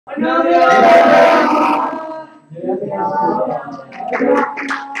안녕하세요.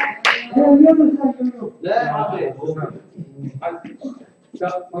 자,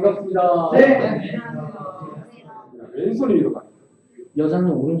 반갑습니다. 네. 왼손입니다. 여자는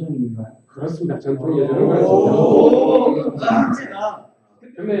오른손인가요? 그렇습니다. 전통 예절은 그렇습니다.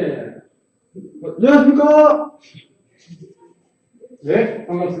 네. 안녕하십니까? 네,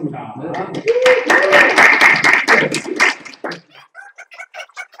 반갑습니다.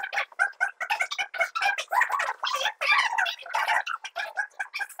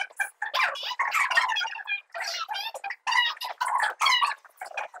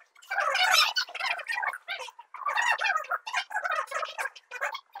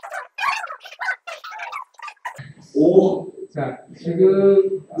 오, 자,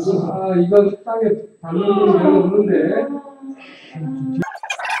 지금 이거 땅에 닿는 분이 별로 없는데.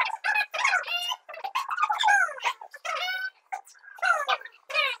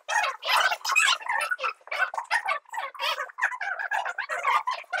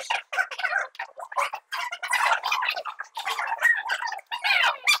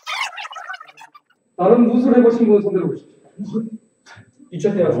 다른 무술 해보신 분 손들어 보십시오.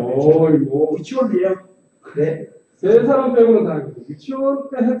 유치원이요. 유치원이에요? 네. 세 사람 빼고는 다 해보죠. 유치원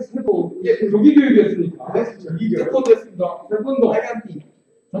때 해도 이게 조기 교육이었으니까. 네, 태권도 했습니다. 태권도. 빨간띠.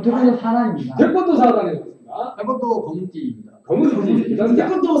 저 태권도 4단입니다. 태권도 4단이었습니다. 태권도 검은띠입니다. 검은띠.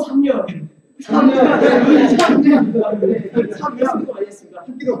 태권도 3년. 3년. 3년 많이 했습니다.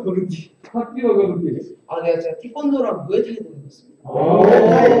 학기도 검은띠. 학기도 검은띠. 아, 제가 태권도랑 무에타이도 했습니다. 오.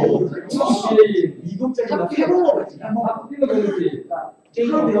 이국적인 해본 거 같지? 학기도 검은띠.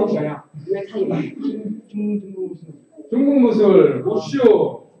 제이가 배운 거야. 무에타이가. 중국 무술,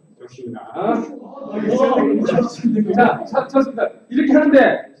 우슈. 좋습니다. 자, 좋습니다. 이렇게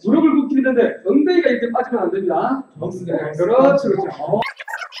하는데 무릎을 굽히는데 엉덩이가 이렇게 빠지면 안 됩니다. 그렇죠, 그렇죠.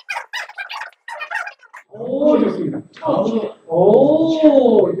 오, 좋습니다.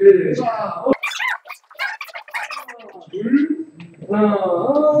 오, 예. 둘, 하나,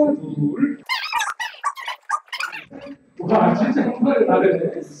 둘. 와, 진짜 한 번에 다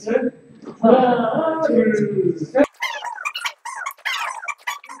되네. 셋, 하나, 둘, 셋.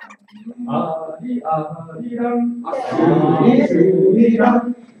 아리랑 아리랑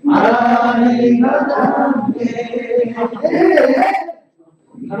함께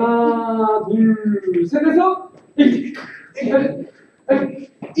하나 둘 셋에서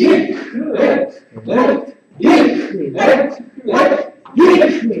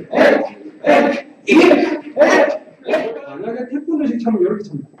만약에 태권도식 차면 이렇게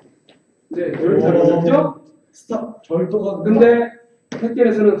찹니다. 네, 이렇게 차죠. 스탑. 절도가. 근데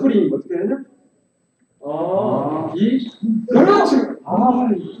택견에서는 허리 어떻게 하냐? 그렇지.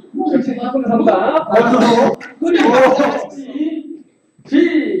 역시 태권도 산다. 허리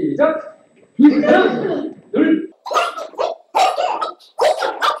시작. 하나, 둘.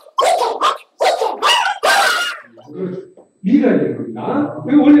 밀어야 되는 겁니다.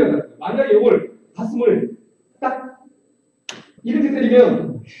 그리고 올려야 돼요. 만약에 이걸 가슴을 딱 이렇게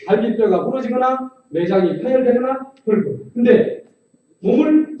때리면 갈비뼈가 부러지거나 내장이 파열되거나 그럴 거예요. 근데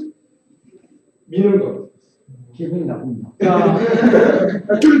몸을 미는 거. 기분이 나쁩니다. 자,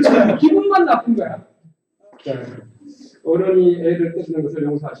 그렇죠. 기분만 나쁜 거야. 자, 어른이 애들 떼시는 것을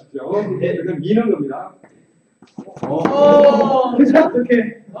용서하십시오. 그래서 미는 겁니다. 그렇죠?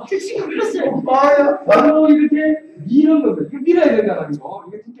 이렇게. 택시가 밀었어요. 바로 이렇게 미는 거죠. 이거 밀어야 된다는 거.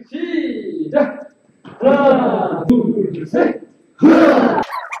 이거 진짜 시작. 하나, 둘, 셋.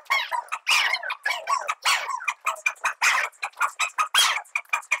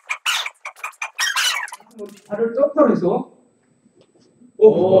 발을 똑바로 해서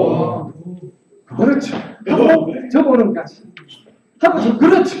그렇죠. 하고 저번은까지 하고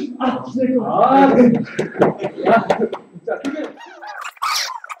그렇죠. 네. 자, 그게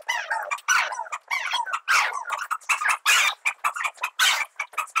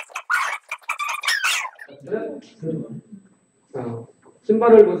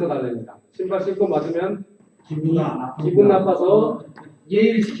신발을 벗어달랍니다. 신발 신고 맞으면 기분 나빠서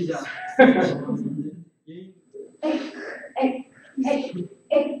예의를 지키자.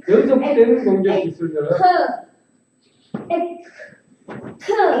 연속되는 공격 기술들은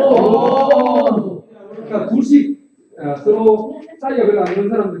그러니까 둘씩 서로 사이역을 나누는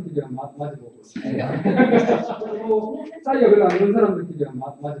사람들끼리 마주보고 서로 사이역을 나누는 들끼리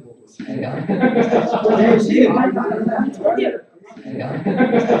마주보고 역시 많이 다르다.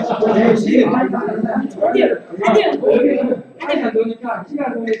 역시 많이 다르다. 키가 좋으니까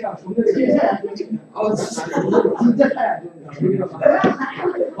키가 좋으니까 진짜 진짜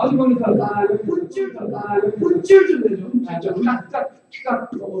마지막에 혼줄 좀 내줘.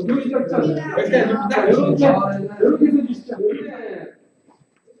 짝짝짝 여기 짝짝 이렇게 해서 주시죠.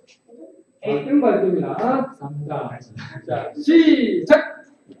 뜬 발표입니다. 자, 시작.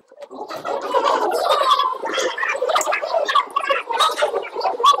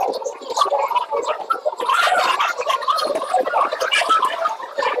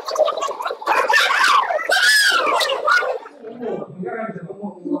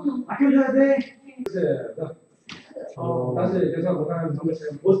 아껴줘야 돼. 다시 대사 못하면 정말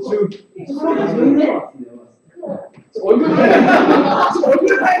제가 멋주 얼굴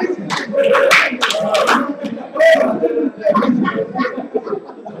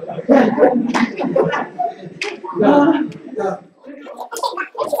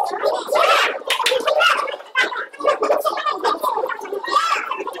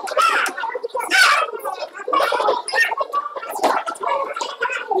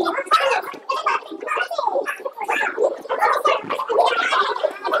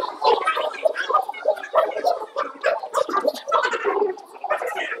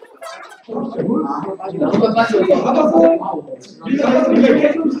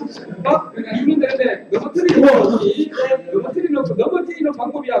자, 이민 되는데 넘어뜨리는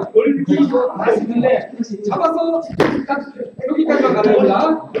방법이야. 걸기도 할수 있는데 잡아서 여기까지만 가는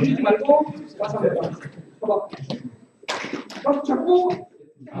겁니다. 걸리지 말고 잡아. 딱 잡고.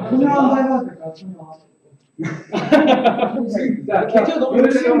 그냥 한번 해봐도 될까요? 자, 기저 너무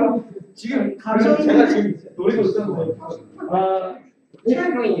지금 제가 지금 노래도 있었는데.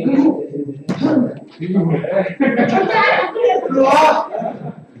 들어와.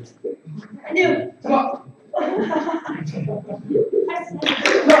 아니요. 잡아.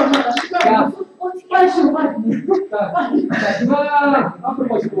 자, 그만 앞으로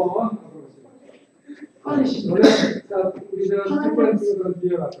보시고. 노래. 자, 우리 제가 첫 번째로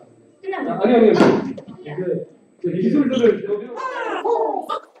뒤에 갔다. 아니. 기술들을 배우면.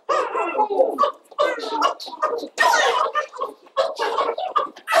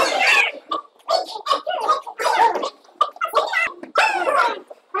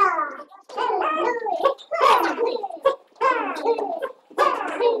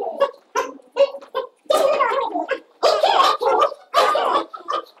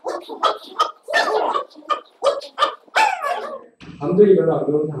 감정이 별로 안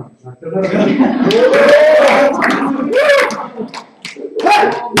좋은 사람.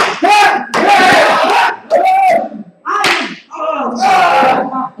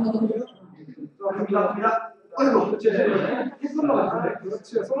 그 갑니다. 그렇지. 손으로 갔는데.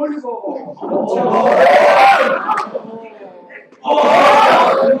 그렇지. 손 올리고. 그렇지.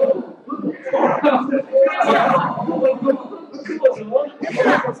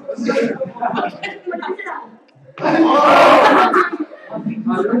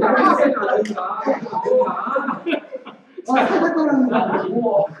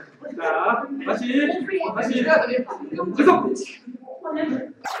 자, 다시 계속.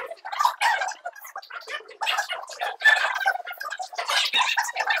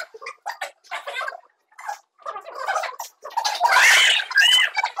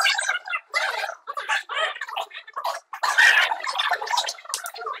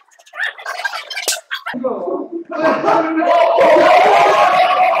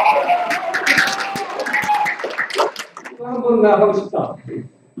 한번 나 하고 싶다.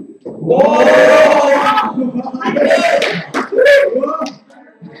 오!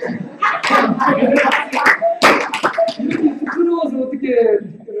 이렇게 부끄러워서 어떻게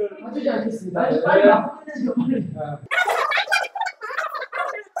봐주지 않겠습니다. 빨리 한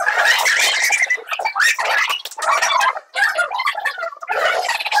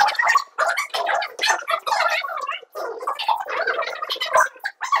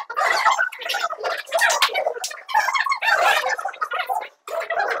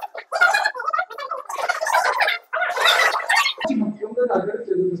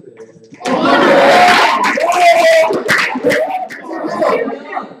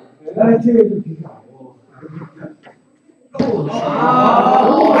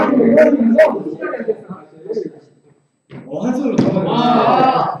손으로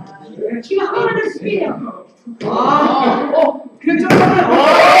잡아. 키가 하나를 숙이네요. 괜찮아요.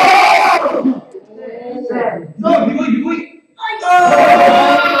 이거.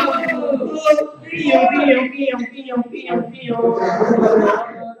 삐용삐용삐용.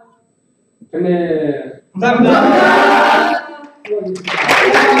 네. 감사합니다.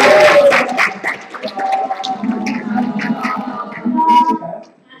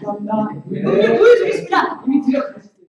 감사합니다.